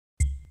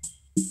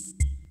I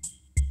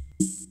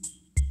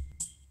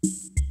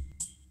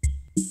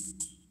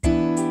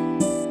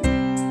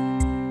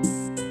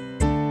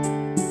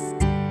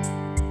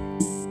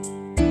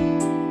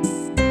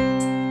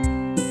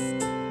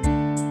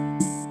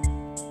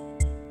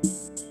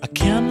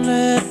can't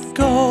let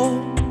go,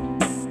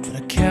 but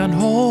I can't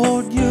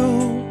hold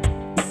you.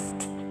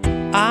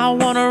 I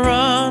wanna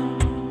run,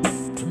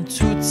 but I'm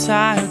too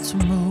tired to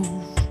move.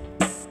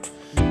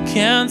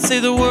 Can't say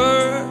the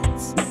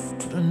words,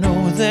 but I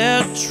know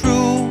they're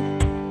true.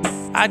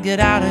 I'd get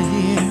out of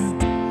here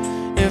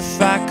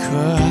if I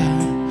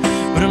could,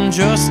 but I'm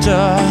just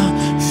a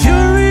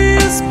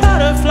furious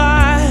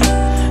butterfly,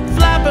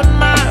 flapping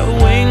my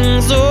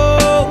wings,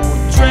 oh,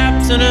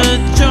 trapped in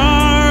a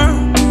jar.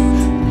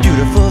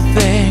 Beautiful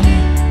thing,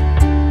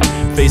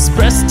 face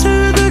pressed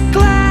to the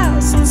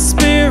glass and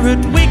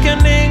spirit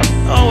weakening.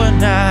 Oh,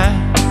 and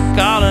I'm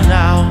calling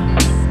out,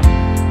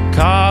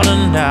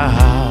 calling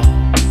out.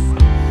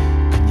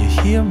 Can you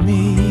hear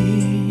me?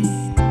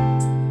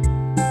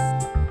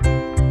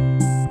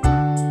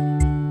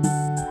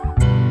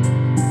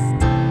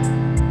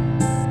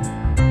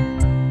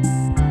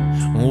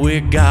 We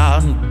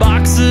got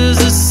boxes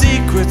of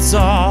secrets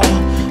all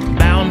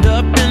bound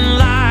up in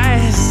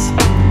lies.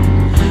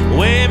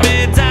 Weigh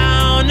me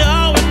down,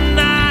 oh, and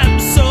I'm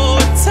so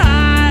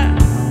tired.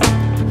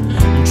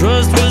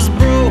 Trust was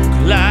broke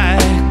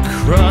like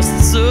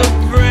crusts of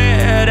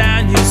bread,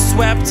 and you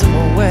swept them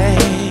away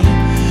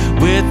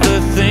with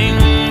the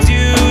things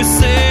you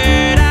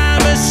said.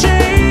 I'm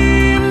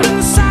ashamed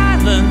and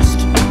silenced.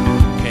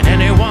 Can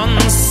anyone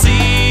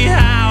see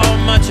how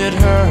much it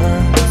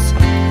hurts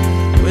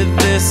with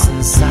this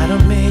inside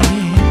of me?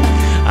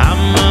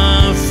 I'm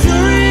a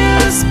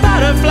furious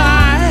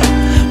butterfly,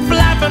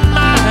 flapping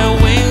my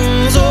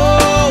wings,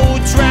 oh,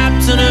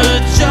 trapped in a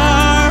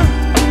jar.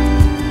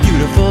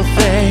 Beautiful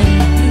thing,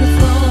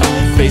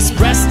 face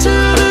pressed to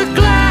the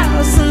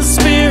glass and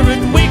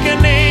spirit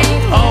weakening.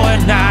 Oh,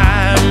 and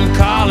I'm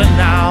calling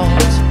out,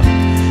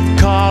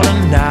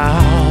 calling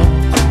out.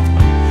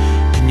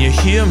 Can you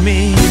hear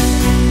me?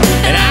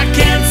 And I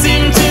can't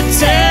seem to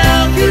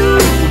tell you,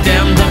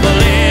 damn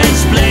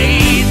double-edged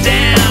blade,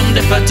 damned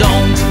if I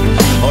don't,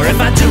 or if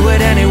I do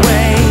it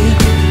anyway.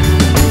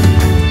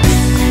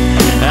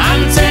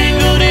 I'm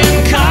tangled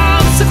in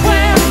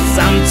consequence,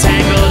 I'm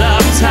tangled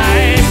up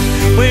tight.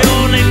 We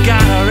only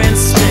got our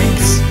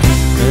instincts,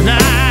 and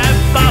I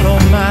follow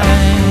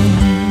mine.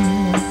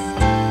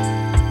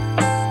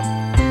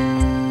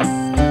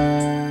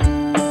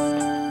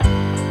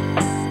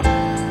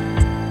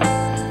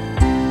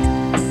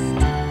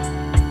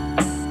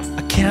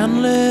 I can't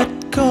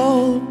let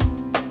go,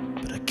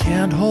 but I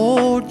can't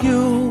hold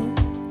you.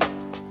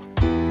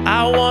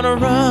 I wanna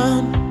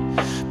run,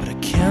 but I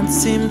can't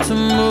seem to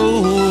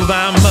move.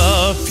 I'm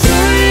a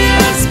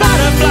furious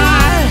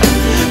butterfly,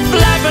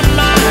 flapping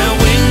my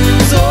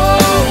wings,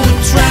 oh,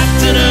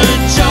 trapped in a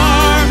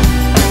jar.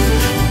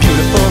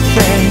 Beautiful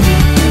thing,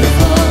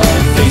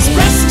 face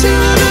pressed to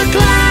the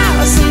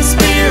glass and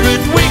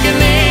spirit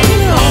weakening.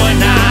 Oh,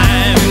 and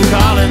I'm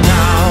calling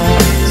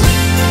out,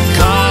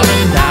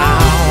 calling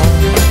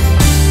out.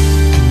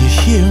 Can you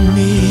hear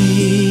me?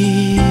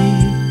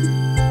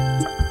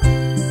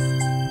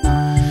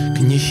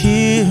 Can you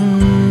hear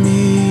me?